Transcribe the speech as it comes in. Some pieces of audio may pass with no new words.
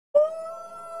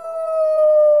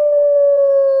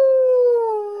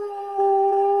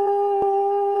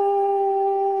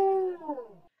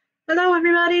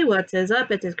Hey, what is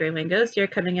up? It is Greywinds here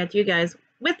coming at you guys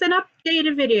with an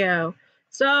updated video.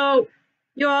 So,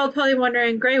 you're all probably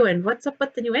wondering, Greywind, what's up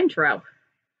with the new intro?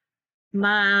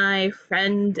 My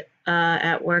friend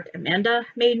at work, Amanda,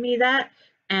 made me that,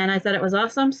 and I thought it was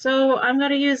awesome, so I'm going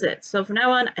to use it. So from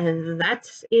now on, that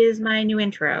is my new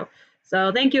intro.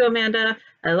 So thank you, Amanda.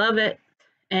 I love it,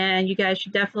 and you guys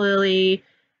should definitely,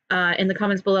 in the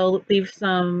comments below, leave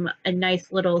some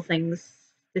nice little things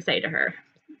to say to her.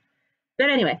 But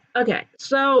anyway, okay,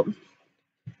 so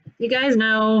you guys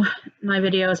know my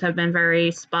videos have been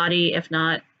very spotty, if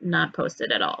not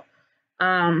posted at all.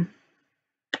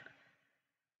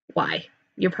 Why?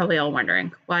 You're probably all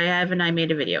wondering, why haven't I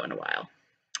made a video in a while?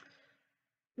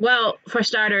 Well, for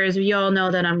starters, you all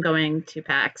know that I'm going to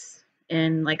PAX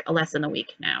in like less than a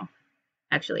week now.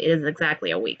 Actually, it is exactly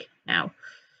a week now.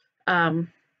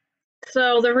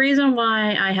 So the reason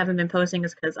why I haven't been posting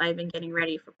is because I've been getting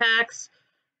ready for PAX.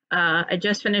 I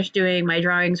just finished doing my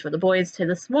drawings for the boys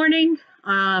this morning.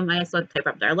 I also type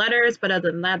up their letters, but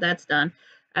other than that, that's done.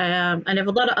 I have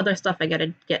a lot of other stuff I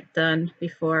gotta get done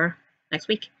before next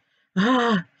week.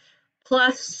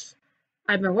 Plus,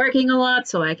 I've been working a lot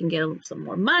so I can get some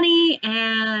more money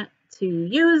and to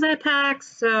use at PAX,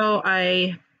 so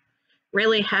I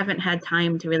really haven't had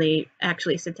time to really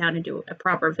actually sit down and do a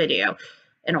proper video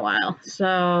in a while.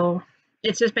 So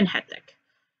it's just been hectic.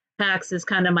 PAX is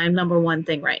kind of my number one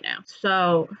thing right now.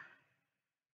 So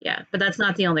yeah, but that's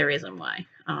not the only reason why.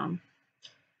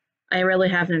 I really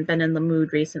haven't been in the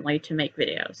mood recently to make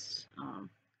videos.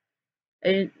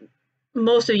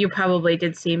 Most of you probably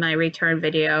did see my return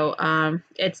video.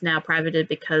 It's now privated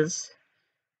because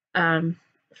for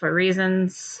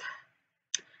reasons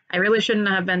I really shouldn't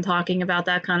have been talking about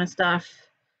that kind of stuff.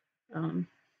 I'm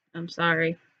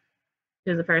sorry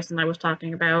to the person I was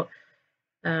talking about.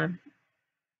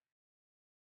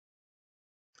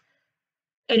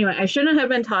 Anyway, I shouldn't have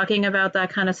been talking about that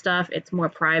kind of stuff. It's more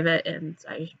private, and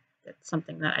it's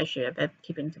something that I should have been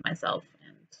keeping to myself.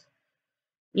 And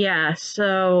yeah,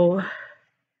 so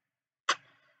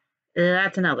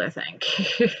that's another thing.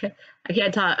 I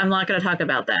can't talk. I'm not going to talk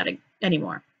about that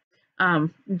anymore.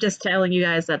 Just telling you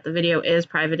guys that the video is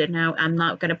privated now. I'm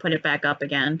not going to put it back up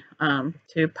again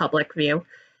to public view.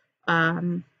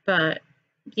 But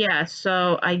yeah,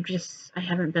 so I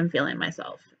haven't been feeling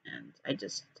myself, and I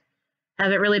just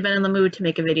haven't really been in the mood to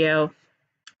make a video.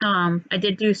 I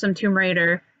did do some Tomb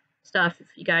Raider stuff, if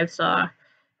you guys saw.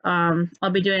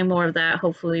 I'll be doing more of that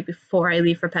hopefully before I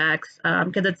leave for PAX,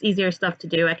 because it's easier stuff to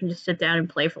do. I can just sit down and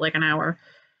play for like an hour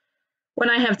when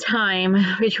I have time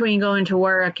between going to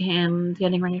work and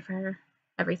getting ready for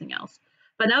everything else.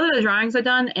 But now that the drawings are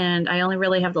done and I only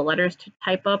really have the letters to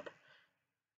type up,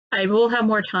 I will have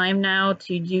more time now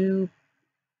to do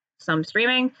some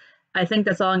streaming. I think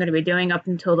that's all I'm going to be doing up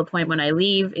until the point when I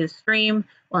leave is stream.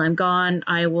 While I'm gone,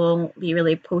 I will be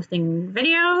really posting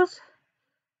videos.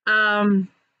 I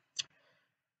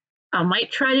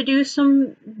might try to do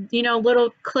some,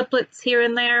 little cliplets here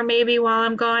and there maybe while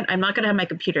I'm gone. I'm not going to have my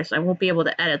computer, so I won't be able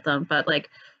to edit them, but like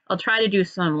I'll try to do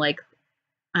some, like,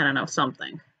 I don't know,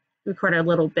 something. Record a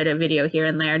little bit of video here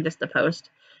and there just to post.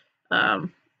 But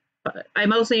I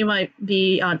mostly might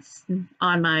be on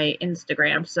my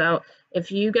Instagram, so if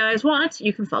you guys want,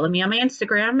 you can follow me on my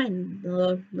Instagram, and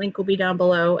the link will be down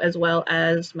below, as well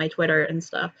as my Twitter and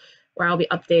stuff, where I'll be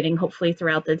updating hopefully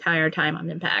throughout the entire time I'm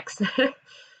in PAX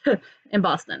in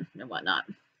Boston and whatnot.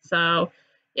 So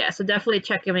yeah, so definitely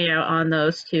check me out on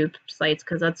those two sites,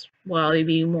 because that's where I'll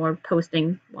be more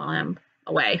posting while I'm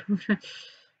away.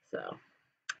 So.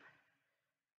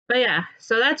 But yeah,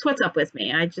 so that's what's up with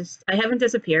me. I haven't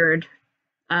disappeared.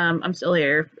 I'm still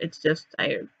here. It's just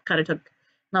I kind of took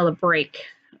another break,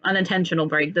 unintentional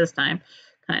break this time,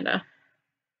 kind of.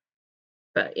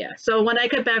 But yeah, so when I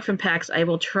get back from PAX, I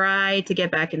will try to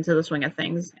get back into the swing of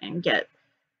things and get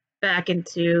back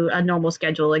into a normal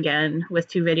schedule again with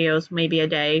 2 videos, maybe a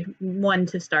day, 1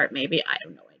 to start, maybe. I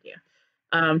have no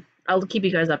idea. I'll keep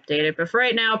you guys updated. But for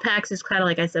right now, PAX is kind of,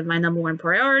 like I said, my number 1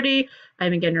 priority. I've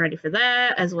been getting ready for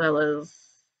that, as well as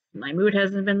my mood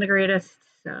hasn't been the greatest.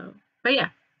 So, but yeah.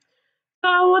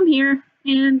 So I'm here,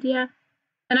 and yeah.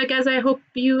 And I guess I hope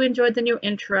you enjoyed the new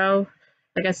intro.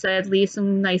 Like I said, leave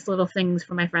some nice little things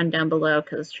for my friend down below,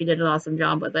 because she did an awesome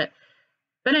job with it.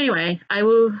 But anyway, I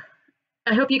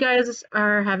hope you guys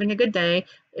are having a good day.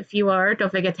 If you are,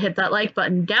 don't forget to hit that like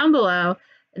button down below.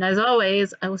 And as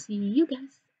always, I will see you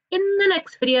guys in the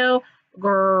next video.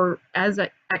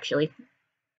 Actually.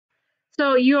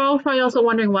 So you're all probably also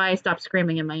wondering why I stopped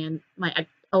screaming in my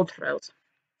outros.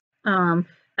 I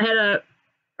had a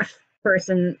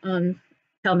person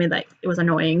tell me that it was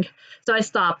annoying, so I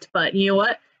stopped. But you know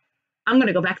what? I'm going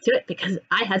to go back to it because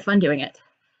I had fun doing it.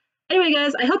 Anyway,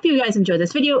 guys, I hope you guys enjoyed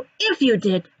this video. If you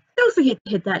did, don't forget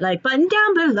to hit that like button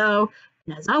down below.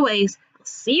 And as always, I'll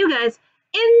see you guys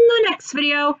in the next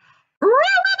video.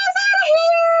 Greywin is out of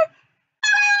here!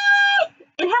 Bye!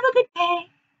 And have a good day.